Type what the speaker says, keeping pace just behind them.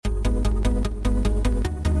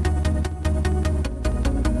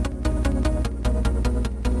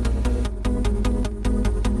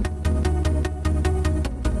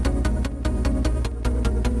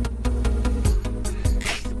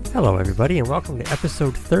Hello, everybody, and welcome to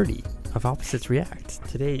episode 30 of Opposites React.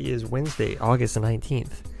 Today is Wednesday, August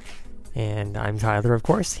 19th, and I'm Tyler, of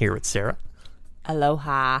course, here with Sarah.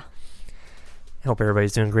 Aloha. I hope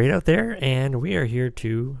everybody's doing great out there, and we are here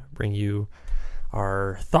to bring you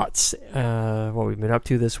our thoughts, what we've been up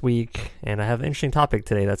to this week, and I have an interesting topic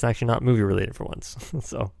today that's actually not movie related for once.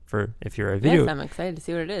 So, if you're a video, Yes, I'm excited to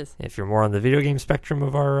see what it is. if you're more on the video game spectrum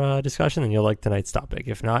of our discussion, then you'll like tonight's topic.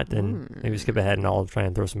 If not, then maybe skip ahead and I'll try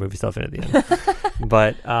and throw some movie stuff in at the end.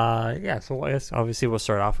 But so I guess obviously we'll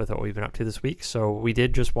start off with what we've been up to this week. So we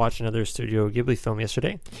did just watch another Studio Ghibli film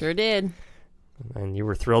yesterday, Sure did. and you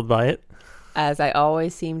were thrilled by it. As I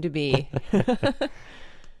always seem to be.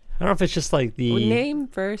 I don't know if it's just like the Name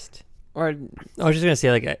first. Or I was just gonna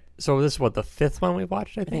say so this is what, the fifth one we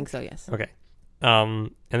watched, I I think. think so, yes. Okay.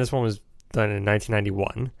 And this one was done in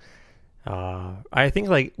 1991. I think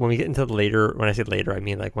when we get into the later, when I say later, I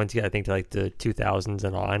mean once you get, I think, to the 2000s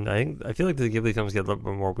and on, I feel like the Ghibli films get a little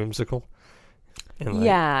bit more whimsical. And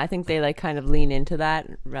Yeah, I think they kind of lean into that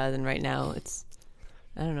rather than right now. It's,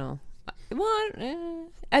 I don't know. Well,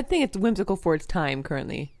 I think it's whimsical for its time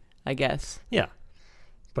currently, I guess. Yeah.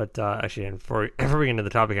 But actually, and before we get into the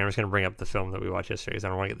topic, I'm just going to bring up the film that we watched yesterday because I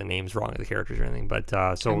don't want to get the names wrong of the characters or anything. But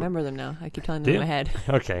I remember them now. I keep telling them Do in my head.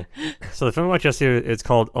 Okay. So the film we watched yesterday, it's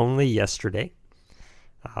called Only Yesterday.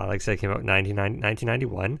 Like I said, it came out in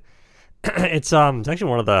 1991. It's actually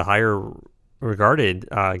one of the higher regarded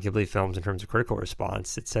Ghibli films in terms of critical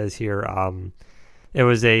response. It says here it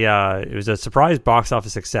was a surprise box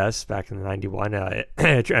office success back in '91.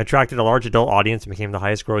 It attracted a large adult audience and became the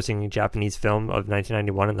highest grossing Japanese film of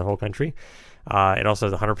 1991 in the whole country. It also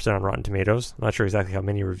has 100% on Rotten Tomatoes. I'm not sure exactly how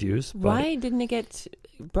many reviews. But Why didn't it get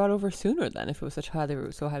brought over sooner then if it was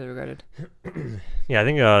so highly regarded? yeah, I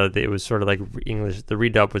think it was sort of like English. The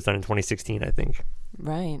redub was done in 2016, I think.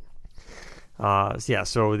 Right.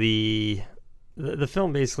 So the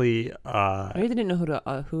film basically Maybe they didn't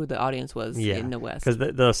know who the audience was in the West. because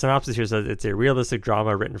the synopsis here says it's a realistic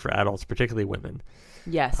drama written for adults, particularly women.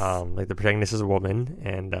 Yes. The protagonist is a woman,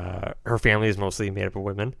 and her family is mostly made up of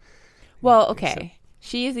women. Well, okay.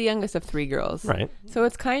 She is the youngest of three girls. Right. So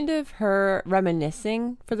it's kind of her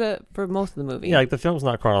reminiscing for most of the movie. Yeah, the film's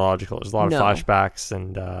not chronological. There's a lot of No. flashbacks,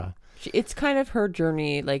 and It's kind of her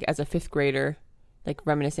journey, as a fifth grader,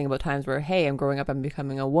 reminiscing about times where, hey, I'm growing up, I'm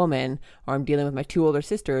becoming a woman, or I'm dealing with my two older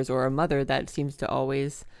sisters, or a mother that seems to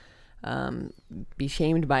always be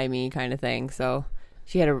shamed by me, kind of thing. So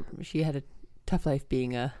she had a tough life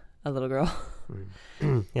being a little girl.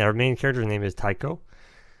 yeah, her main character's name is Taiko.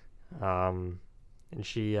 And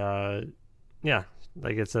she, it's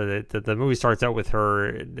the movie starts out with her.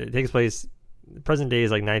 It takes place, present day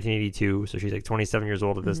is 1982, so she's 27 years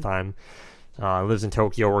old at this time. Lives in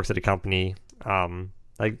Tokyo, works at a company. I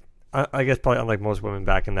guess probably unlike most women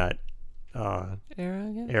back in that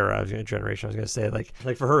generation, I was gonna say, like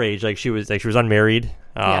for her age, she was unmarried,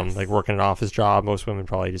 Yes. working an office job. Most women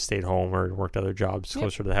probably just stayed home or worked other jobs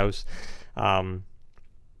closer to the house.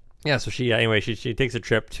 So she takes a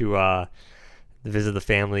trip to visit the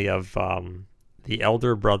family of the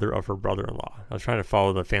elder brother of her brother-in-law. I was trying to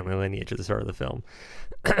follow the family lineage at the start of the film.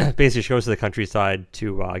 Basically, she goes to the countryside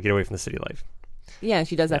to get away from the city life. Yeah,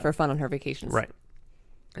 she does that for fun on her vacations. Right.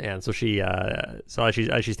 And so she, as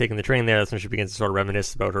she's taking the train there, that's when she begins to sort of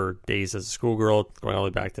reminisce about her days as a schoolgirl, going all the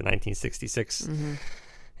way back to 1966.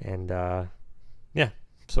 And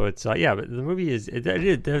so it's but the movie it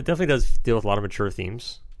definitely does deal with a lot of mature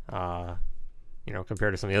themes.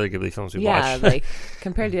 Compared to some of the other Ghibli films we watched. Yeah,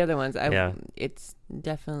 compared to the other ones, it's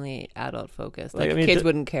definitely adult focused. Kids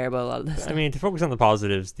wouldn't care about a lot of this stuff. To focus on the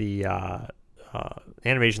positives, the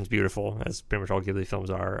animation's beautiful, as pretty much all Ghibli films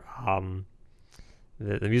are.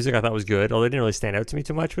 The music I thought was good, although it didn't really stand out to me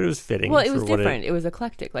too much, but it was fitting. Well, it was different. It was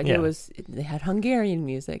eclectic. Yeah. They had Hungarian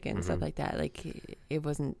music and stuff like that. It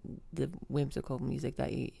wasn't the whimsical music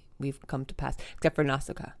that we've come to pass, except for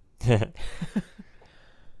Nausicaa.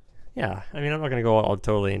 Yeah, I'm not going to go all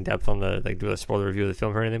totally in depth on do a spoiler review of the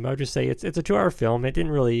film or anything, but I would just say it's a 2-hour film. It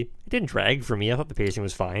didn't drag for me. I thought the pacing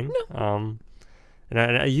was fine. No.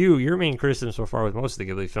 Your main criticism so far with most of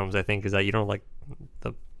the Ghibli films, I think, is that you don't like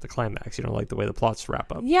the climax. You don't like the way the plots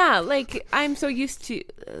wrap up. Yeah, I'm so used to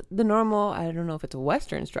the normal, I don't know if it's a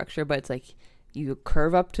Western structure, but it's you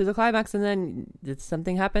curve up to the climax and then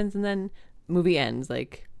something happens and then movie ends.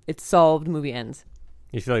 It's solved, movie ends.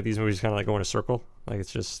 You feel like these movies kind of go in a circle?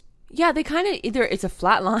 It's just... Yeah, they kind of either it's a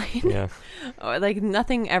flat line, yeah, or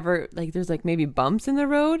nothing ever there's maybe bumps in the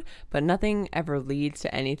road, but nothing ever leads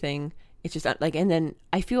to anything. It's just and then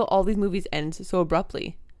I feel all these movies end so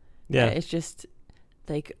abruptly. Yeah, it's just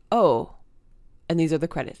oh, and these are the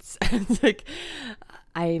credits. It's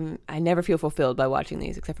I never feel fulfilled by watching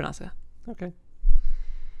these, except for Nazca. Okay.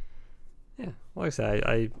 Yeah, well, like I said,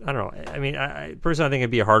 I don't know. I mean, I personally, I think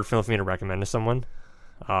it'd be a hard film for me to recommend to someone.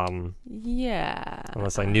 Yeah.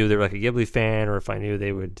 Unless I knew they were like a Ghibli fan, or if I knew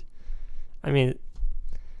they would. I mean,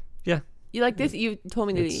 yeah. You like this? You told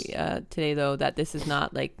me today though that this is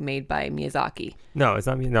not like made by Miyazaki. No, it's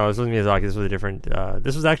not me. No, this wasn't Miyazaki. This was a different.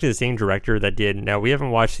 This was actually the same director that did. Now we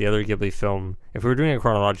haven't watched the other Ghibli film. If we were doing it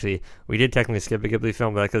chronologically, we did technically skip a Ghibli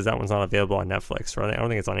film, but because that one's not available on Netflix, or I don't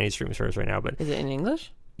think it's on any streaming service right now. But is it in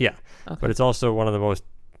English? Yeah, okay. But it's also one of the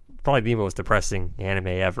probably the most depressing anime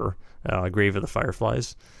ever. Grave of the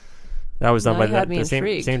Fireflies. That was done by the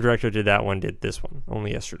same director did that one, did this one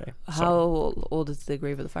only yesterday. How old is the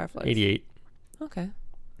Grave of the Fireflies? 88. Okay.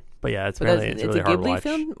 But yeah, it's really hard to watch. It's a Ghibli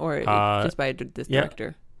film, or just by this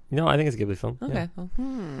director? No, I think it's a Ghibli film. Okay. Yeah.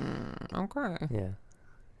 Okay. Yeah.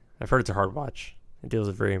 I've heard it's a hard watch. It deals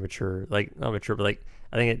with very mature, not mature, but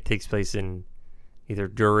I think it takes place in either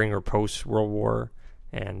during or post World War,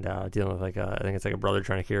 and dealing with I think it's like a brother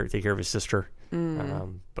trying to take care of his sister.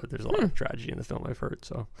 But there's a lot of tragedy in the film, I've heard.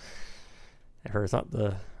 So I've heard it's not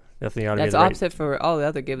definitely ought to be that's opposite for all the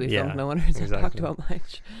other Ghibli films. No wonder it's not talked about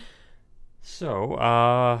much.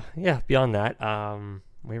 So beyond that,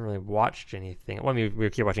 we haven't really watched anything. Well, I mean, we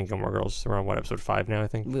keep watching Gilmore Girls. We're on episode 5 now, I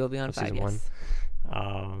think. We'll be on 5, season yes.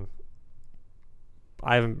 1.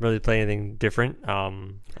 I haven't really played anything different. I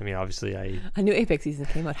mean, obviously, a new Apex season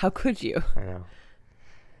came out. How could you? I know.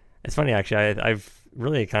 It's funny, actually. I've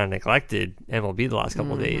really kind of neglected MLB the last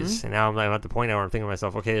couple of days, and now I'm at the point now where I'm thinking to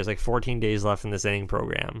myself, okay, there's 14 days left in this inning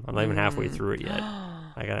program. I'm not even halfway through it yet.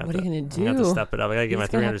 What are you gonna do? I have to step it up. I gotta get my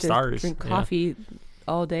 300 stars. Drink coffee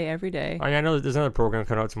all day, every day. I mean, I know there's another program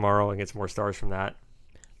coming out tomorrow and get some more stars from that.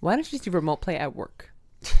 Why don't you just do remote play at work?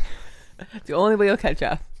 It's the only way you'll catch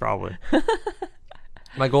up. Probably.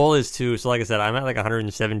 My goal is so like I said, I'm at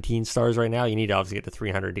 117 stars right now. You need to obviously get to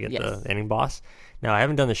 300 to get the inning boss. Now, I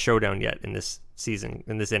haven't done the showdown yet in this season,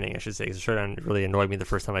 in this inning, I should say, because the showdown really annoyed me the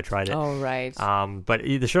first time I tried it. Oh, right. But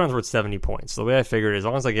the showdown's worth 70 points. So the way I figured, as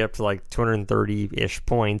long as I get up to 230-ish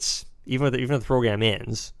points, even if the program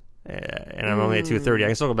ends, and I'm only at 230, I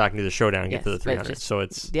can still go back and do the showdown and get to the 300. So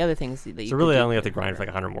it's the other things that you so really I only have to grind for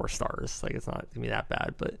 100 more stars. It's not gonna be that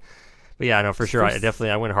bad, but yeah, no, for sure.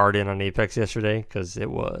 I went hard in on Apex yesterday because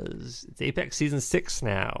it's Apex Season 6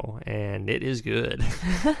 now, and it is good.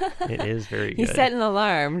 It is very good. He set an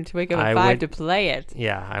alarm to wake up at 5 to play it.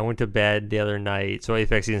 Yeah, I went to bed the other night. So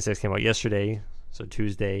Apex Season 6 came out yesterday, so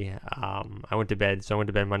Tuesday. I went to bed. So I went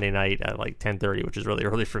to bed Monday night at 10:30, which is really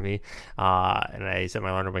early for me. And I set my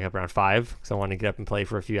alarm to wake up around 5 because I wanted to get up and play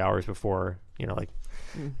for a few hours before, you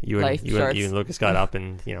and Lucas got up,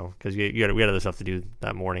 and because we had other stuff to do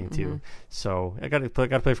that morning too. So I got to play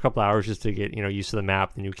for a couple hours just to get used to the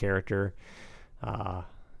map, the new character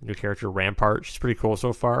Rampart. She's pretty cool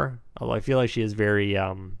so far. Although I feel like she is very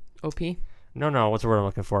OP. No, what's the word I'm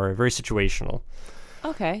looking for? Very situational.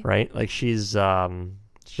 Okay. Right, she's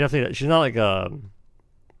definitely she's not like a.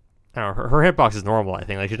 I don't know, her hitbox is normal, I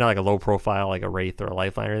think. She's not like a low profile, like a Wraith or a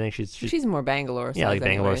Lifeline or anything. She's more Bangalore size. Yeah, like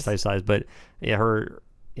Bangalore size. But her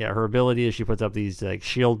ability is she puts up these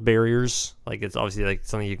shield barriers. It's obviously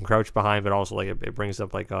something you can crouch behind, but also it brings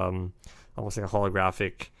up almost like a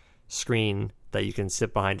holographic screen that you can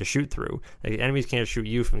sit behind to shoot through. Enemies can't shoot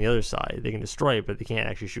you from the other side. They can destroy it, but they can't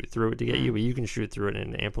actually shoot through it to get you. But you can shoot through it,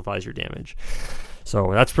 and it amplifies your damage.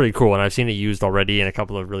 So that's pretty cool, and I've seen it used already in a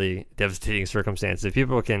couple of really devastating circumstances. If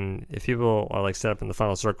people are set up in the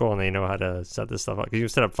final circle and they know how to set this stuff up, because you can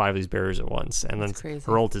set up 5 of these barriers at once, and then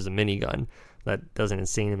her ult is a minigun that does an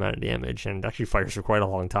insane amount of damage and actually fires for quite a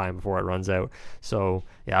long time before it runs out. So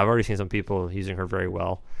yeah, I've already seen some people using her very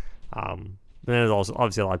well. But then there's also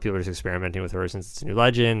obviously a lot of people just experimenting with her since it's a new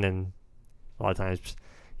legend, and a lot of times,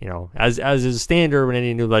 as is standard when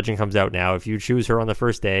any new legend comes out now, if you choose her on the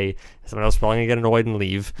first day, someone else is probably going to get annoyed and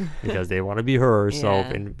leave because they want to be her. Yeah. So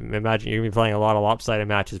imagine you're going to be playing a lot of lopsided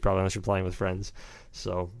matches probably unless you're playing with friends.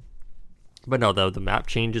 So, but no, the map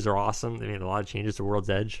changes are awesome. They made a lot of changes to World's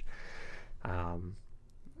Edge.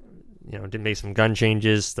 Did make some gun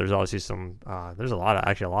changes. There's obviously some. There's a lot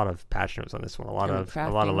of patch notes on this one. A lot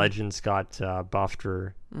of legends got buffed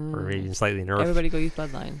or maybe even slightly nerfed. Everybody go use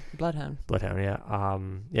Bloodhound. Yeah.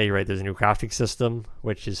 Yeah, you're right. There's a new crafting system,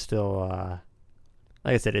 which is still,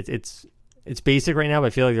 like I said, it's basic right now. But I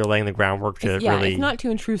feel like they're laying the groundwork to really. It's not too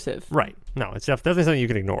intrusive. Right. No, it's definitely something you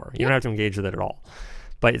can ignore. You don't have to engage with it at all.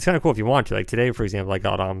 But it's kind of cool if you want to. Like today, for example, I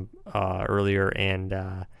got on earlier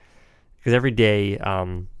and. because every day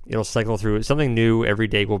it'll cycle through something new. Every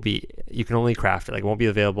day will be, you can only craft it. Like, it won't be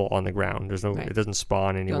available on the ground. There's no, it doesn't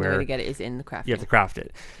spawn The only anywhere. way to get it is in the crafting. You have to craft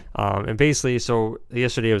it. And basically, so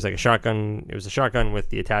yesterday it was like a shotgun. It was a shotgun with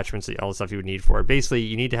the attachments, all the stuff you would need for it. Basically,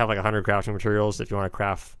 you need to have like 100 crafting materials if you want to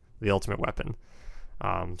craft the ultimate weapon.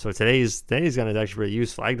 So today's gun is actually really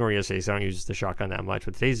useful. I ignored yesterday, so I don't use the shotgun that much.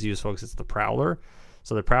 But today's is useful because it's the Prowler.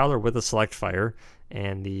 So the Prowler with the select fire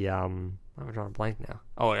and the I'm drawing a blank now.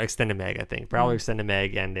 Oh, extended mag, I think. Prowler, extended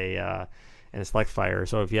mag, and a select fire.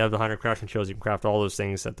 So if you have the 100 crafting materials, you can craft all those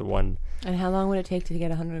things at the one. And how long would it take to get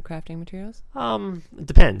 100 crafting materials? It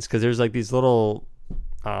depends, because there's like these little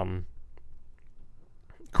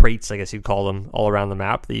crates, I guess you'd call them, all around the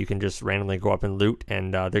map that you can just randomly go up and loot,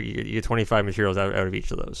 and you get 25 materials out of each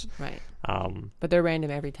of those. Right. But they're random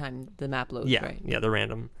every time the map loads, Yeah, right? yeah, they're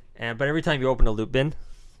random. But every time you open a loot bin,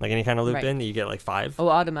 like any kind of loot bin, you get like 5. Oh,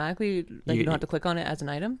 automatically? Like you don't have to click on it as an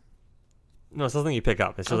item? No, it's something you pick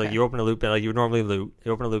up. It's just like you open a loot bin, like you would normally loot.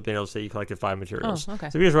 You open a loot bin, it'll say you collected 5 materials. Oh, okay.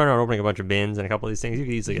 So if you just run around opening a bunch of bins and a couple of these things, you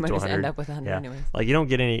could easily get to 100. You might just end up with 100 anyways. Like, you don't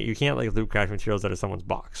get any, you can't like loot crafting materials out of someone's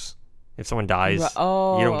box. If someone dies, you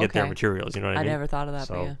don't get their materials. You know what I mean? I never thought of that,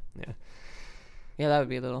 so, but yeah, that would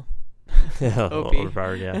be a little a little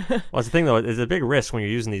overpowered, yeah. Well, that's the thing, though. It's a big risk when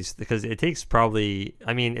you're using these, because it takes probably,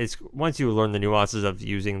 I mean, it's once you learn the nuances of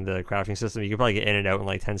using the crafting system, you can probably get in and out in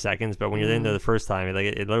like 10 seconds. But when you're in there the first time,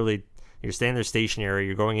 it literally, you're standing there stationary,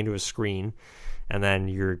 you're going into a screen, and then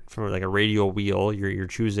you're from like a radial wheel, you're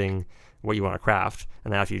choosing what you want to craft,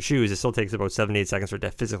 and then after you choose, it still takes about 7 to 8 seconds for it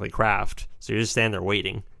to physically craft. So you're just standing there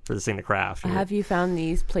waiting for this thing to craft. Have you found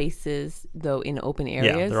these places though in open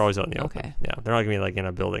areas? Yeah, they're always out in the open. Okay. Yeah, they're not gonna be like in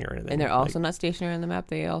a building or anything. And they're also not stationary on the map.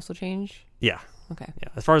 They also change. Yeah. Okay. Yeah,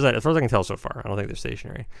 as far as I can tell so far, I don't think they're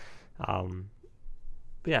stationary.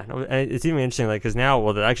 But yeah, no, it's even interesting, like, because now,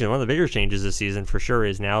 actually, one of the bigger changes this season for sure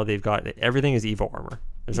is now they've got everything is Evo armor.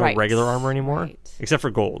 There's no regular armor anymore, except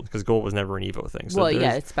for gold, because gold was never an Evo thing. So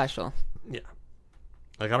it's special. Yeah,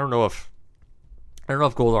 like I don't know if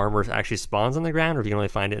gold armor actually spawns on the ground, or if you can only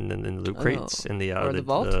find it in the loot crates in the or the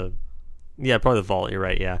vault. Yeah, probably the vault. You're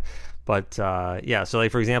right. Yeah, but yeah. So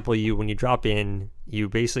like, for example, when you drop in, you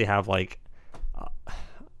basically have like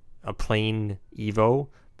a plain Evo.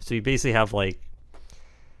 So you basically have like.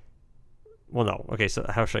 Well, no. Okay, so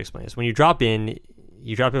how should I explain this? When you drop in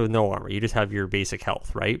with no armor. You just have your basic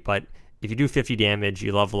health, right? But if you do 50 damage,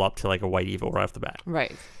 you level up to like a white Evo right off the bat.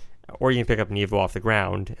 Right. Or you can pick up an Evo off the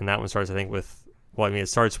ground, and that one starts, I think, with... Well, I mean, it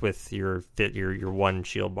starts with your one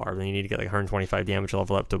shield bar. Then you need to get like 125 damage to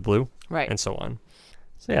level up to blue. Right. And so on.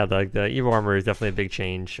 So yeah, the Evo armor is definitely a big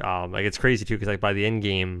change. Like, it's crazy, too, because like by the end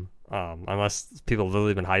game... unless people have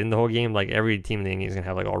literally been hiding the whole game, like every team in the end game is gonna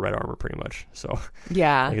have like all red armor pretty much. So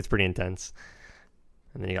yeah, like it's pretty intense.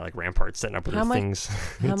 And then you got like Rampart setting up with their things.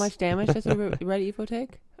 How much damage does a red Evo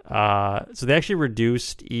take? So they actually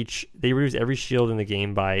reduced every shield in the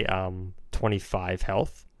game by 25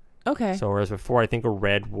 health. Okay. So whereas before, I think a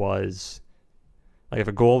red was like, if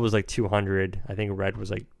a gold was like 200, I think a red was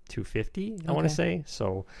like 250. I want to say.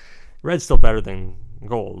 So red's still better than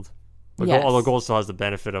gold. But although gold still has the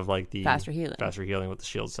benefit of like the faster healing with the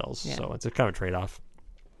shield cells, so it's a kind of trade-off.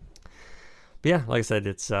 But yeah, like I said,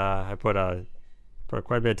 it's I put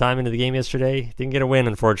quite a bit of time into the game yesterday. Didn't get a win,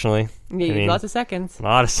 unfortunately. Yeah, lots of seconds. A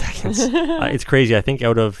lot of seconds. It's crazy. I think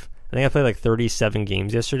I played like 37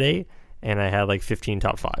 games yesterday, and I had like 15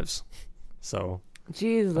 top 5s. So.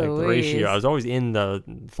 Jeez, like Louise. The ratio, I was always in the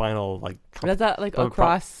final like. That's that like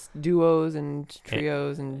across duos and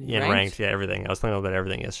trios and ranked, everything. I was playing about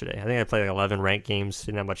everything yesterday. I think I played like 11 ranked games.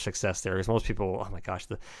 Didn't have much success there because most people, oh my gosh,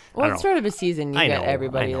 at the start of a season, you get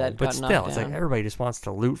everybody that but got still, knocked it's down. like everybody just wants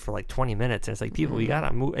to loot for like 20 minutes. And it's like, people, you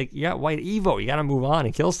gotta move. Like, you got white Evo, you gotta move on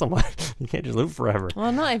and kill someone. You can't just loot forever.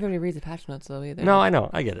 Well, not everybody reads the patch notes though either. No, I know,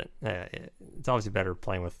 I get it. It's obviously better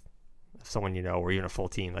playing with someone you know, or even a full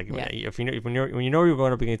team. Like if you know when you're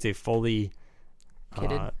going up against a fully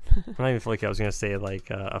kitted, not even fully kitted, I was gonna say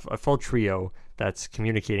like a full trio that's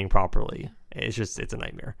communicating properly. It's a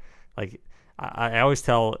nightmare. Like I always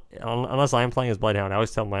tell, unless I'm playing as Bloodhound, I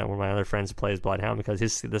always tell one of my other friends to play as Bloodhound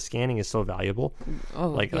because the scanning is so valuable. Oh,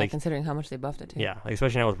 like considering how much they buffed it too. Yeah, like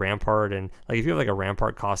especially now with Rampart, and like if you have like a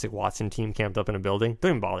Rampart Caustic Watson team camped up in a building,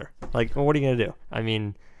 don't even bother. Like, well, what are you gonna do? I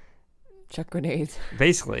mean, chuck grenades.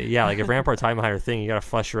 Basically, yeah. Like if Rampart's time behind her thing, you got to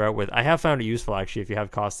flush her out with. I have found it useful actually if you have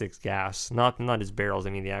Caustic's gas, not his barrels.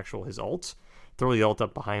 I mean his ult. Throw the ult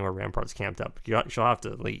up behind where Rampart's camped up. She'll have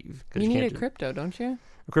to leave. You need a crypto, don't you?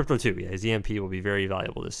 A crypto too. Yeah, his EMP will be very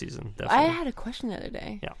valuable this season. Definitely. I had a question the other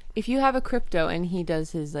day. Yeah. If you have a crypto and he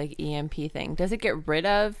does his like EMP thing, does it get rid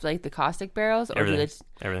of like the caustic barrels, or everything?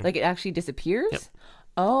 Like it actually disappears? Yep.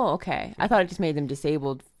 Oh, okay. I thought it just made them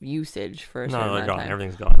disabled usage for a certain No, they're amount of gone. time.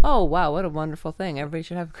 Everything's gone. Oh, wow. What a wonderful thing. Everybody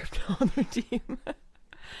should have a crypto on their team.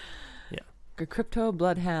 Yeah. A crypto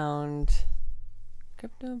bloodhound.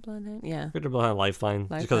 Crypto bloodhound. Yeah. Good to blow on Lifeline,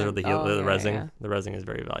 just because of the Lifeline. heal, Oh, the yeah, resing. yeah. The resing is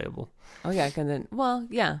very valuable. Oh, yeah. And then, well,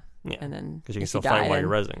 yeah. Yeah, And then because you can if still die, fight while then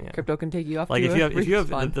you're resing. Yeah. Crypto can take you off Like to if you have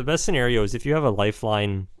respawn. the best scenario is if you have a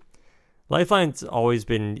Lifeline. Lifeline's always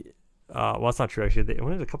been. Well, that's not true actually.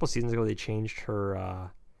 When it was a couple seasons ago, they changed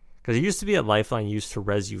her. Because it used to be a Lifeline used to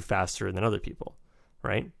res you faster than other people,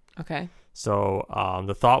 right? Okay. So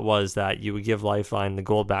the thought was that you would give Lifeline the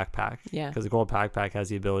gold backpack. Yeah. Because the gold backpack has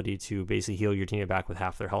the ability to basically heal your teammate back with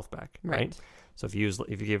half their health back, right? So if you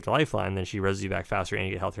give it to Lifeline, then she reses you back faster and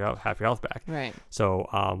you get half your health back. Right. So,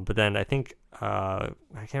 but then I think I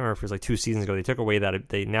can't remember if it was like 2 seasons ago they took away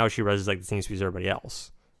that now she reses like the same speed as everybody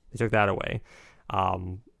else. They took that away,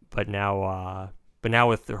 but now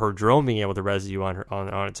with her drone being able to res you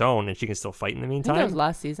on its own and she can still fight in the I think meantime. that was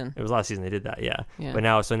last season. It was last season they did that, yeah. Yeah. But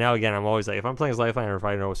now again, I'm always like, if I'm playing as Lifeline or if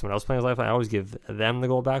I know someone else playing as Lifeline, I always give them the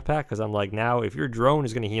gold backpack because I'm like, now if your drone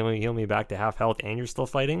is going to heal me back to half health and you're still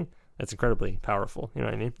fighting, that's incredibly powerful. You know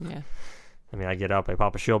what I mean? Yeah. I mean, I get up, I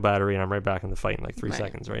pop a shield battery, and I'm right back in the fight in like 3 Right.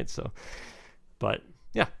 seconds, right? So, but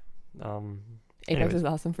yeah. Apex anyways. is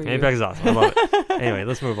awesome for you. Apex is awesome. I love it. Anyway,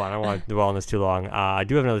 let's move on. I don't want to dwell on this too long. I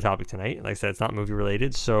do have another topic tonight. Like I said, it's not movie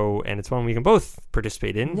related, and it's one we can both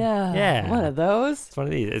participate in. Yeah. One of those. It's one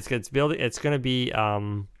of these. It's building. It's going to be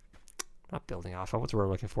not building off of. What's the word I'm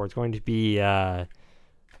looking for? It's going to be.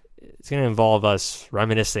 It's going to involve us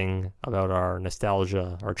reminiscing about our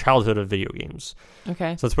nostalgia, our childhood of video games.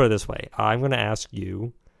 Okay. So let's put it this way. I'm going to ask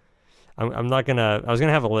you. I'm not gonna. I was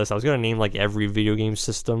gonna have a list. I was gonna name like every video game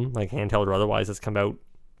system, like handheld or otherwise, that's come out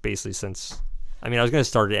basically since. I mean, I was gonna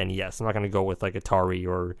start at NES. I'm not gonna go with like Atari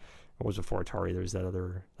or what was before Atari. There was that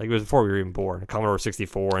other like it was before we were even born. Commodore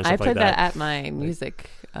 64 and I stuff played like that. at my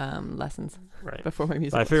music lessons Right. before my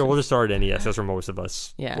music. But I figure we'll just start at NES. That's where most of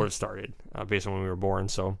us Yeah. would have started based on when we were born.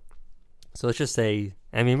 So let's just say.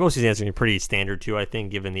 I mean, most of these answers are pretty standard too. I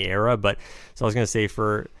think given the era. But so I was gonna say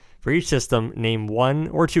for each system, name 1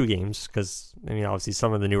 or 2 games, because I mean, obviously,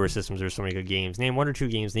 some of the newer systems there's so many good games. Name 1 or 2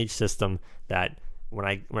 games in each system that when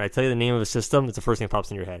I tell you the name of a system, it's the first thing that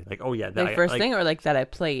pops in your head. Like, oh yeah, that Like first thing or like that I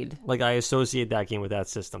played. Like I associate that game with that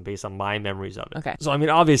system based on my memories of it. Okay. So I mean,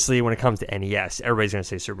 obviously, when it comes to NES, everybody's gonna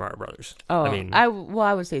say Super Mario Brothers. Oh, I mean, I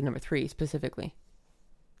would say number 3 specifically.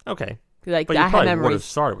 okay, Like but I you had probably would have memories.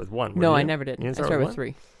 started with 1. No, wouldn't I you? never did. You I didn't started with one?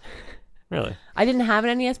 3. Really? I didn't have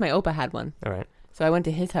an NES. My Opa had one, All right. so I went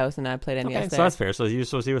to his house and I played NES Okay, there. so that's fair. So you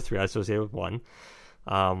associate with 3, I associate with 1.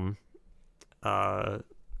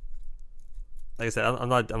 Like I said, I'm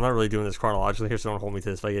not really doing this chronologically here, so don't hold me to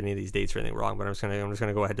this if I get any of these dates or anything wrong. But I'm just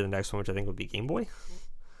gonna go ahead to the next one, which I think would be Game Boy.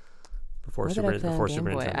 Before What Super did I play on Game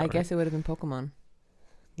Boy? Nintendo. I right? guess it would have been Pokemon.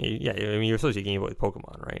 Yeah. I mean, you associate Game Boy with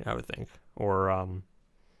Pokemon, right? I would think, or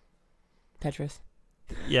Tetris.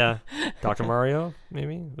 yeah, Dr. Mario,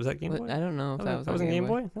 maybe was that Game Boy? I don't know if that was on wasn't Game Game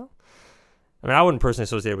Boy. Boy. No. I mean, I wouldn't personally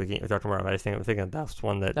associate it with Dr. Mario. But I'm thinking that's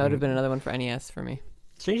one that That would have been another one for NES for me.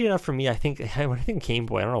 strangely enough for me. I think when I think Game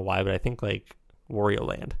Boy, I don't know why, but I think like Wario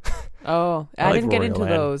Land. Oh, I I like didn't get Wario into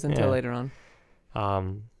Land. those until Yeah. later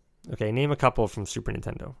on. Okay, name a couple from Super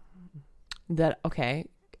Nintendo.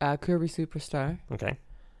 Kirby Superstar. Okay,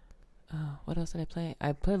 Oh, what else did I play?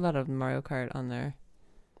 I played a lot of Mario Kart on there.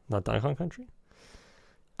 not Donkey Kong Country.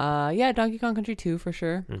 Yeah, Donkey Kong Country 2 for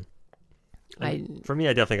sure. For me,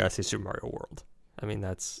 I definitely gotta say Super Mario World. I mean,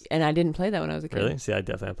 that's And I didn't play that when I was a kid. really. See, I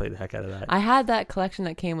definitely played the heck out of that. I had that collection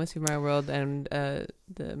that came with Super Mario World and the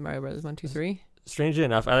Mario Brothers 1, 2, 3. Strangely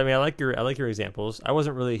enough, I mean, I like your examples. I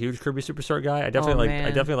wasn't really a huge Kirby Superstar guy. I definitely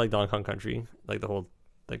man. like Donkey Kong Country, like the whole.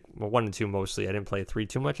 Like 1 and 2 mostly. I didn't play 3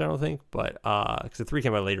 too much, I don't think, but because the 3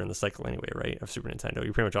 came out later in the cycle anyway, right? Of Super Nintendo,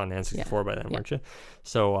 you're pretty much on N64 by then, Yeah. weren't you?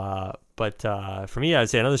 So, but for me, I'd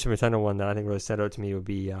say another Super Nintendo one that I think really stood out to me would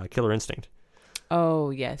be Killer Instinct,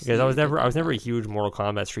 Oh, yes. because I you was did never that. a huge Mortal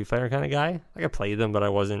Kombat, Street Fighter kind of guy. Like I played them, but I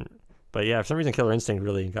wasn't. But yeah, for some reason, Killer Instinct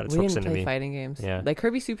really got its We hooks didn't into play me. fighting games. Yeah. Like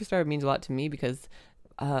Kirby Superstar means a lot to me because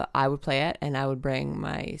I would play it and I would bring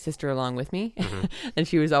my sister along with me. Mm-hmm. And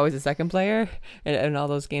she was always the second player. And all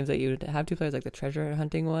those games that you would have 2 players, like the treasure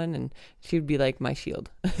hunting one. And she would be like my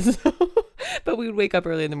shield. But we would wake up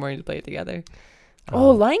early in the morning to play it together.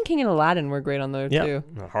 Lion King and Aladdin were great on there Yeah, too.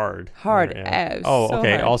 hard. Hard Yeah. as. Oh, so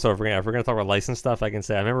okay. hard. Also, if we're gonna talk about licensed stuff, I can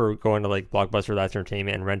say I remember going to like Blockbuster, That's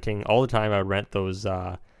Entertainment, and renting all the time. I would rent those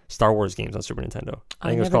Star Wars games on Super Nintendo. I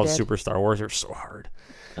think it was never called did. Super Star Wars. They were so hard.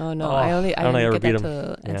 Oh no, Oh, I I don't didn't ever get beat that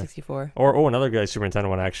 'em. to N64. Or another good Super Nintendo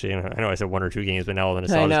one actually. And I know I said one or two games, but now all the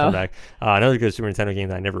nostalgia's know. come back. Another good Super Nintendo game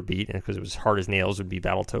that I never beat because it was hard as nails would be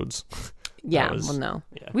Battletoads. Yeah, was- well, no,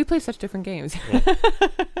 Yeah. we play such different games.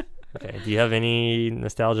 Okay. Do you have any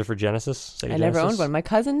nostalgia for Genesis? Sega I never Genesis? owned one. My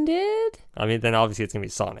cousin did. I mean, then obviously it's gonna be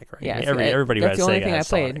Sonic, right? Yeah, I mean, so everybody who that's has the only Sega thing I has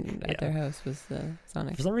played Sonic. at Yeah. their house was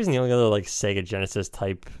Sonic. For some reason, the only other like Sega Genesis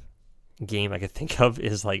type game I could think of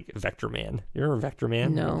is like Vector Man. You remember Vector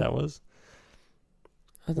Man? No. What that was?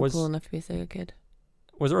 I wasn't was- cool enough to be a Sega kid.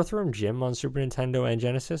 Was Earthworm Jim on Super Nintendo and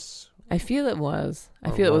Genesis? I feel it was. I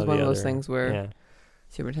Or feel it was or one the of those other? things where Yeah.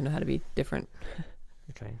 Super Nintendo had to be different.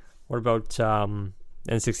 Okay. What about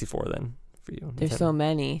N64 then for you? There's Nintendo? so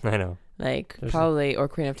many. I know. Like There's- probably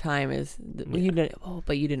Ocarina of Time is. Yeah. You didn't. Oh,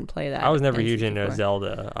 but you didn't play that. I was never in huge into 64.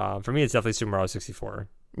 Zelda. For me, it's definitely Super Mario 64.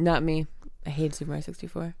 Not me. I hated Super Mario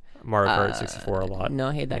 64. Mario Kart 64 a lot. No,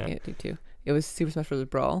 I hated that Yeah. game too. It was Super Smash Bros.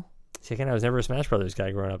 Brawl. See, again, I was never a Smash Brothers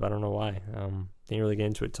guy growing up. I don't know why. Didn't really get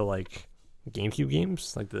into it till like GameCube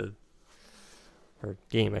games, or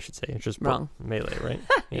game, I should say. It's just Wrong. Melee, right?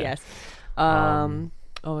 Yeah. Yes. Um,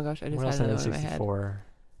 Oh my gosh, I just What had else had another one in my head. 64?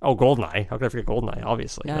 Oh, GoldenEye. How could I forget GoldenEye?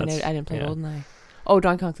 Obviously. No, I That's- didn't play yeah. GoldenEye. Oh,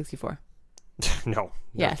 Donkey Kong 64. No. Not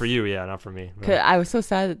Yes. for you, yeah, not for me. No. 'Cause I was so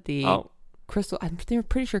sad that the Oh, Crystal. I'm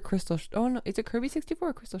pretty sure Crystal. Oh no, is it Kirby 64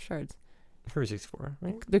 or Crystal Shards? Kirby 64,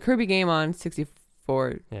 right? The Kirby game on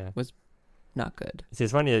 64 Yeah. not good. See,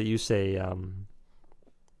 it's funny that you say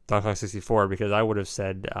Donkey Kong 64 because I would have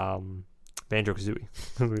said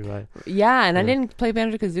Banjo-Kazooie. Yeah, and I Yeah. didn't play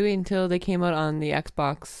Banjo Kazooie until they came out on the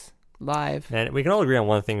Xbox Live. And we can all agree on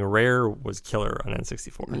one thing. Rare was killer on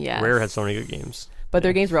N64. Yes. Rare had so many good games. But their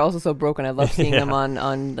Yeah. games were also so broken. I love seeing them Yeah.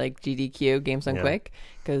 on like GDQ, Games Done Yeah. Quick.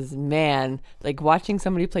 Because, man, like watching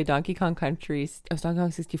somebody play Donkey Kong Country, Donkey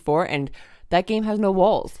Kong 64, and that game has no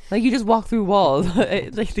walls. Like, you just walk through walls.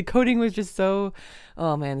 Like, the coding was just so...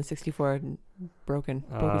 Oh, man, the 64 broken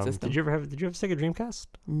system. Did you have Sega Dreamcast?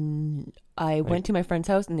 I went to my friend's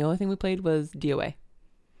house, and the only thing we played was DOA.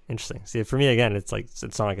 Interesting. See, for me, again, it's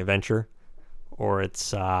Sonic Adventure, or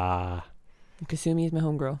it's Kasumi is my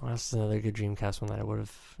homegirl. what else is another good Dreamcast one that I would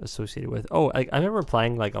have associated with? Oh, I remember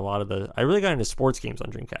playing like a lot of the. I really got into sports games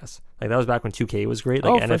on Dreamcast. Like that was back when 2K was great.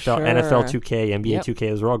 Like Oh, for sure. NFL 2K, NBA Yep. 2K.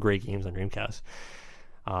 Those were all great games on Dreamcast.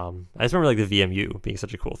 I just remember like the VMU being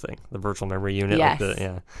such a cool thing, the virtual memory unit. Yes. Like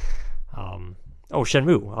yeah.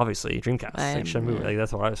 Shenmue, obviously Dreamcast. Like Shenmue, yeah. like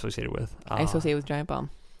that's what I associated with. I associate with Giant Bomb.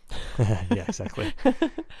 Yeah, exactly.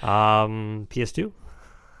 PS2.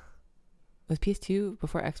 Was PS2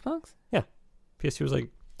 before Xbox? PS2 was like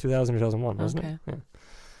 2000 or 2001, wasn't Okay. it?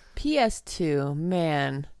 PS2,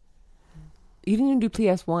 man. You didn't even do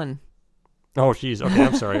PS1. Oh, jeez. Okay,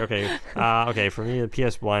 I'm sorry. Okay. Okay, for me, the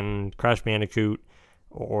PS1, Crash Bandicoot,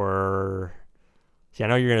 or... See, I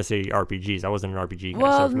know you're going to say RPGs. I wasn't an RPG guy.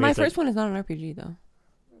 Well, so for me, my it's like first one is not an RPG, though.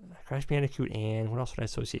 Crash Bandicoot, and what else would I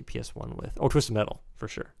associate PS1 with? Oh, Twisted Metal, for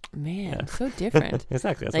sure. Man, Yeah. so different.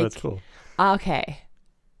 Exactly. That's Like- why it's cool. Okay.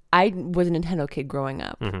 I was a Nintendo kid growing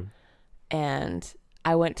up, Hmm. and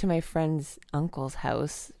I went to my friend's uncle's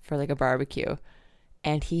house for like a barbecue,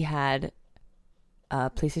 and he had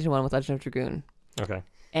PlayStation 1 with Legend of Dragoon. Okay.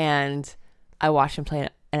 And I watched him play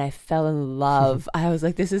it, and I fell in love. I was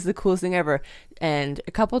like, this is the coolest thing ever. And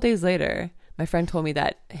a couple of days later, my friend told me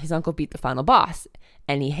that his uncle beat the final boss,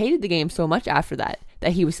 and he hated the game so much after that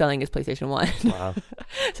he was selling his PlayStation 1. Wow.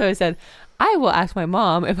 So I said, I will ask my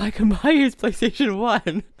mom if I can buy his PlayStation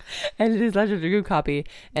 1 and his Legend of Dragoon copy.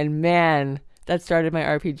 And man, that started my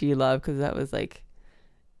RPG love, because that was like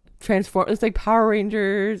it's like Power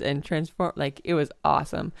Rangers and Transform, like it was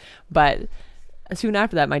awesome. But soon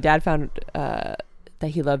after that, my dad found that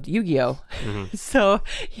he loved Yu-Gi-Oh. Mhm. So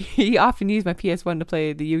he often used my PS1 to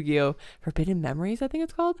play the Yu-Gi-Oh! Forbidden Memories, I think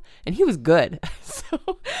it's called. And he was good.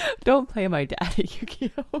 So don't play my dad at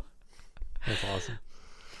Yu-Gi-Oh! That's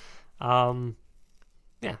awesome.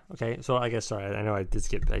 Yeah, okay. So I guess, sorry, I know I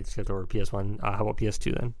skipped over PS1. How about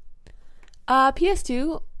PS2 then?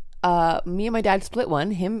 PS2, me and my dad split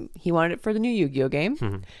one. He wanted it for the new Yu-Gi-Oh! Game,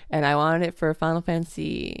 Mhm. and I wanted it for Final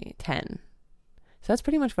Fantasy X. So that's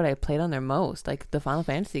pretty much what I played on there most, like the Final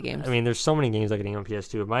Fantasy games. I mean, there's so many games I can name on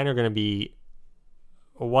PS2. Mine are going to be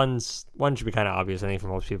one should be kind of obvious, I think, for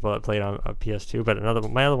most people that played on a PS2, but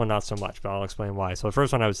my other one not so much. But I'll explain why. So the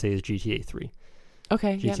first one I would say is GTA 3.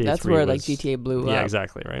 Okay, yeah, GTA that's 3 where like was- GTA blew Yeah, up.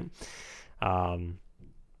 exactly, right.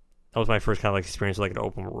 That was my first kind of like experience with like an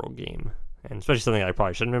open world game, and especially something I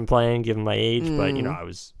probably shouldn't have been playing given my age. But you know, I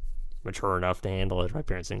was mature enough to handle it. My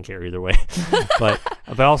parents didn't care either way. but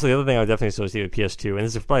also the other thing I would definitely associate with PS2, and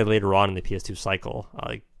this is probably later on in the PS2 cycle,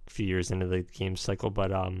 like few years into the game cycle,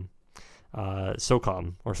 but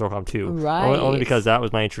SOCOM or SOCOM 2. Right. Only because that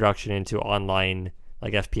was my introduction into online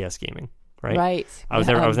like FPS gaming. Right. Right. I was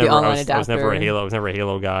Yeah, never the online a adapter. Halo. I was never a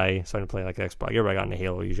Halo guy, so I didn't play like Xbox. Everybody got into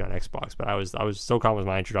Halo usually on Xbox, but I was SOCOM was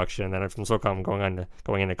my introduction, and then from SOCOM going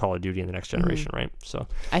into Call of Duty in the next generation, right? So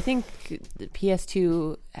I think the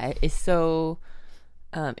PS2 is so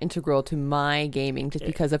integral to my gaming just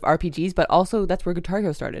because of RPGs, but also that's where Guitar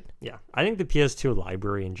Hero started. yeah, I think the PS2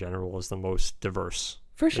 library in general is the most diverse.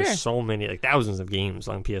 For sure. There's so many, like thousands of games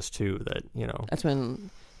on PS2 that That's when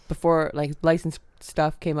before like licensed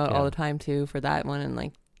stuff came out all Yeah. the time too for that one, and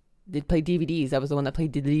like they'd play DVDs. That was the one that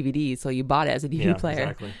played the DVDs, so you bought it as a DVD player.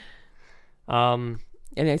 Exactly. And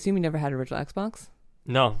I assume you never had an original Xbox.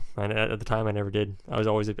 No, at the time I never did. I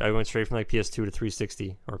went straight from like PS2 to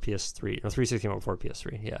 360 or PS3. No, 360 came out before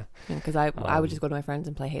PS3. Yeah. Because I would just go to my friends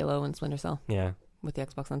and play Halo and Splinter Cell Yeah. with the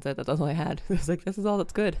Xbox on set. That's all I had. I was like, this is all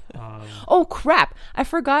that's good. Um, Oh crap! I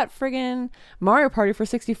forgot friggin' Mario Party for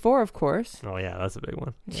 64, of course. oh yeah, that's a big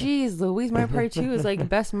one. Yeah. Jeez, Louise, Mario Party 2 is like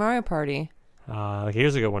best Mario Party.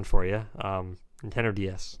 Here's a good one for you. Nintendo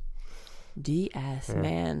DS. DS, Yeah.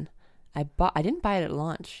 man. I didn't buy it at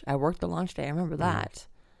launch. I worked the launch day. I remember that.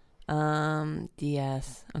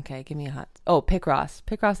 DS. Okay, give me a hot. Oh, Picross.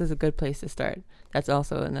 Picross is a good place to start. That's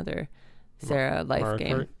also another Sarah life Mario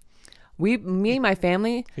game. Kart? Me and my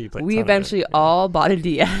family, You played a we ton of it, eventually yeah. all bought a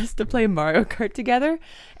DS to play Mario Kart together.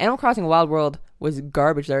 Animal Crossing Wild World was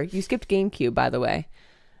garbage there. You skipped GameCube, by the way.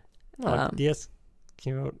 Oh, DS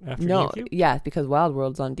came out after No, GameCube? yeah, because Wild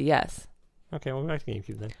World's on DS. Okay, well, back to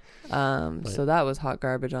GameCube then. So that was hot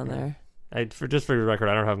garbage on Yeah. there. Just for the record,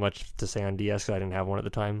 I don't have much to say on DS because I didn't have one at the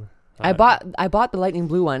time. I bought the Lightning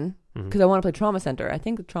Blue one Mhm. because I want to play Trauma Center. I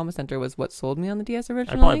think the Trauma Center was what sold me on the DS I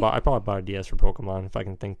originally. probably bought a DS for Pokemon if I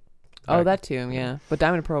can think. Oh, back. that too, yeah. But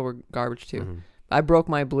Diamond and Pearl were garbage too. Mhm. I broke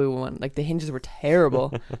my blue one. Like the hinges were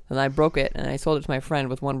terrible, and I broke it, and I sold it to my friend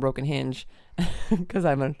with one broken hinge because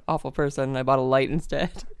I'm an awful person. And I bought a light instead.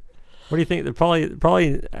 What do you think?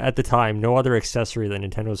 Probably at the time, no other accessory that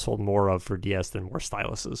Nintendo sold more of for DS than more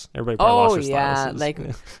styluses. Everybody probably lost their yeah,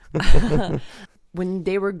 styluses. like when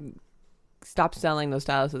they were stopped selling those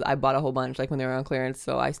styluses, I bought a whole bunch. Like when they were on clearance,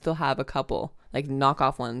 so I still have a couple like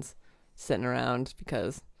knockoff ones sitting around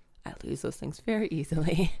because I lose those things very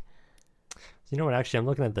easily. You know what? Actually, I'm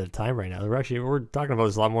looking at the time right now. We're talking about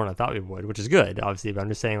this a lot more than I thought we would, which is good, obviously. But I'm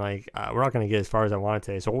just saying, like, we're not going to get as far as I want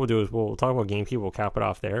today. So what we'll do is we'll talk about GameCube. We'll cap it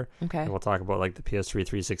off there, Okay. and we'll talk about like the PS3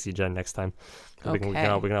 360 gen next time. We can Okay.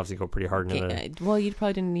 obviously go pretty hard into the. Well, you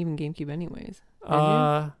probably didn't even GameCube anyways. Did you?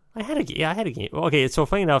 I had a game. Well, okay, so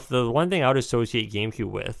funny enough, the one thing I would associate GameCube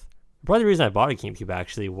with, probably the reason I bought a GameCube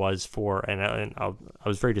actually was for, and I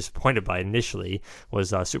was very disappointed by it initially,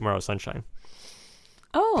 was Super Mario Sunshine.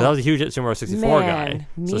 Oh, 'Cause I was a huge Super Mario 64 guy.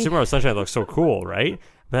 Man, So me- Super Mario Sunshine looks so cool, right?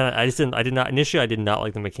 But I did not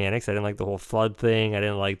like the mechanics. I didn't like the whole flood thing. I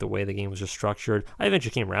didn't like the way the game was just structured. I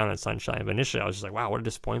eventually came around on Sunshine, but initially I was just like, wow, what a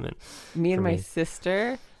disappointment. me and for my me.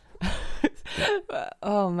 sister.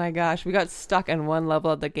 Oh my gosh, we got stuck in one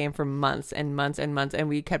level of the game for months and months and months, and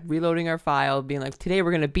we kept reloading our file, being like, "Today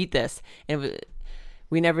we're gonna beat this," and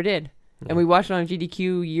we never did. And we watched it on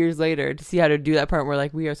GDQ years later to see how to do that part. And we're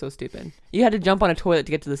like, we are so stupid. You had to jump on a toilet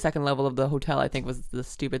to get to the second level of the hotel, I think was the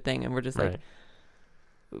stupid thing. And we're just like,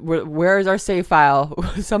 Right. where is our save file?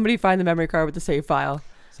 Somebody find the memory card with the save file.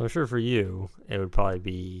 So I'm sure for you, it would probably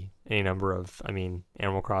be any number of,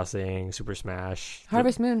 Animal Crossing, Super Smash.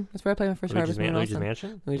 Harvest Moon. That's where I played my first Luigi's Harvest Moon. Luigi's also.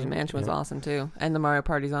 Mansion? Luigi's Mansion was Yeah. awesome too. And the Mario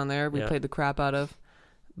Party's on there. We Yeah. played the crap out of.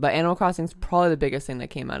 But Animal Crossing's probably the biggest thing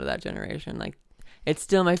that came out of that generation. Like, it's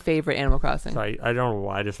still my favorite Animal Crossing. So I don't know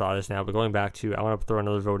why I just thought of this now, but going back to, I want to throw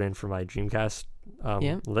another vote in for my Dreamcast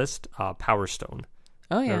Yeah. list. Power Stone.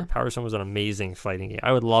 Oh yeah. Power Stone was an amazing fighting game.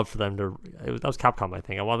 I would love for them to. That was Capcom, I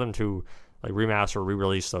think. I want them to like remaster or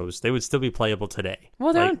re-release those. They would still be playable today.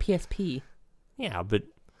 Well, they're Like, on PSP. Yeah, but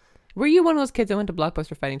Were you one of those kids that went to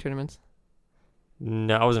Blockbuster fighting tournaments?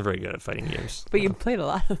 no, I wasn't very good at fighting games. But you played a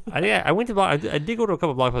lot. I went to. I did go to a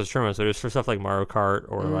couple of Blockbuster tournaments, but it was for stuff like Mario Kart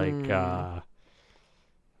or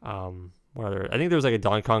what other? I think there was like a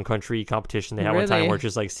Donkey Kong Country competition they had one time Really? where it's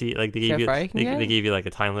just like they See gave how you far you can get? they gave you like a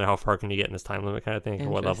time limit. How far can you get in this time limit kind of thing?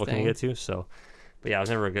 What level can you get to? So, but yeah, I was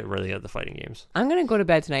never really good at the fighting games. I'm gonna go to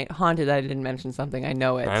bed tonight haunted that I didn't mention something. I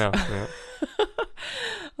know it. I know. Yeah.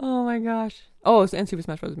 Oh my gosh. Oh, and Super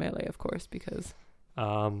Smash Bros. Melee, of course, because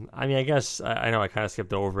I guess I know I kind of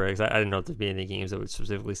skipped over it because I didn't know if there'd be any games that would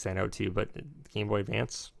specifically stand out to you. But Game Boy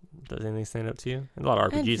Advance, does anything stand out to you? A lot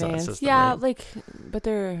of RPGs on the Advance. system, Yeah, right? like, but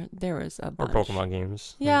there was a Or bunch. Pokemon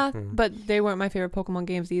games. Yeah, but they weren't my favorite Pokemon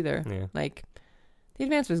games either. Yeah. Like, the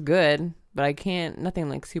Advance was good, but I can't. Nothing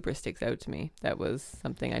like super sticks out to me. That was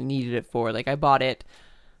something I needed it for. Like I bought it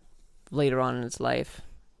later on in its life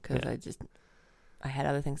because I had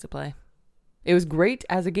other things to play. It was great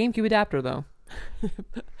as a GameCube adapter though,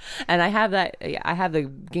 and I have that. Yeah, I have the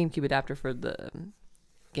GameCube adapter for the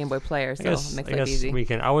Game Boy Player, so it makes life easy.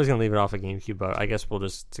 I was gonna leave it off of GameCube, but I guess we'll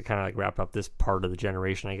just to kind of like wrap up this part of the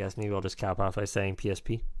generation. I guess maybe we'll just cap off by saying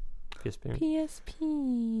PSP.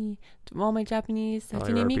 PSP. All my Japanese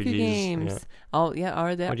Hatsune Miku RPGs, games. Yeah. Oh yeah,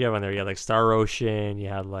 are there? What do you have on there? You had like Star Ocean. You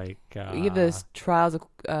had like you have this Trials of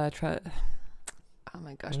oh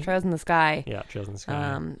my gosh, Trails in the Sky. Yeah, Trails in the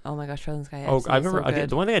Sky. Oh my gosh, Trails in the Sky. Oh, I remember. So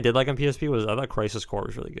the one thing I did like on PSP was I thought Crisis Core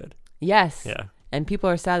was really good. Yes. Yeah. And people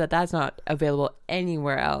are sad that that's not available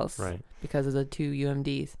anywhere else. Right. Because of the 2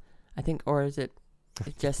 UMDs, I think, or is it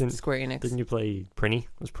just Square Enix? Didn't you play Prinny?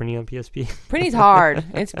 Was Prinny on PSP? Prinny's hard.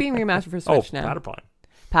 It's being remastered for Switch now. Patapon.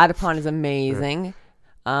 Patapon is amazing.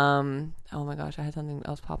 Sure. Oh my gosh, I had something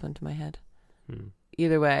else pop into my head.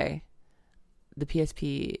 Either way, the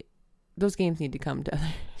PSP, those games need to come to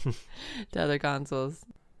other consoles.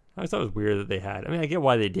 I always thought it was weird that they had. I mean, I get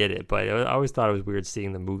why they did it, but I always thought it was weird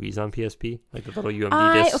seeing the movies on PSP, like the little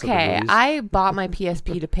UMD discs. Okay, of the movies. I bought my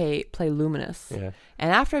PSP to play Luminous. Yeah.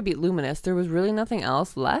 And after I beat Luminous, there was really nothing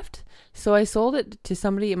else left. So I sold it to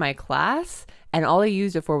somebody in my class, and all I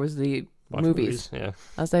used it for was the movies. Yeah.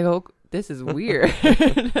 I was like, oh, this is weird.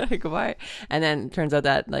 Like, why? And then it turns out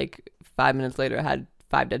that like 5 minutes later, I had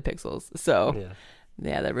 5 dead pixels. So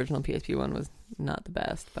yeah, the original PSP one was not the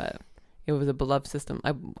best, but it was a beloved system.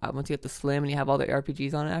 Once you get the Slim and you have all the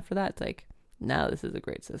RPGs on it after that, it's like, now this is a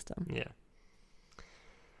great system. Yeah.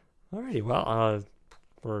 Alrighty, well,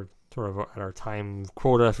 we're sort of at our time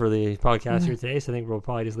quota for the podcast here today, so I think we'll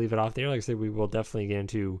probably just leave it off there. Like I said, we will definitely get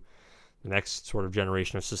into the next sort of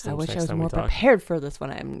generation of systems. I wish I next was time more we talk. prepared for this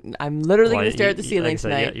one. I'm literally going to stare at the ceiling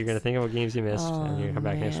tonight. Yeah, you're going to think about games you missed, and you're going to come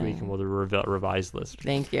back next week, and we'll do a revised list.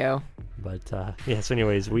 Thank you. But so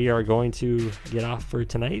anyways, we are going to get off for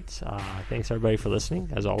tonight. Thanks everybody for listening.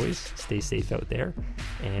 As always, stay safe out there,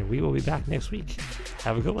 and we will be back next week.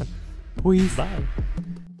 Have a good one. Peace. Bye.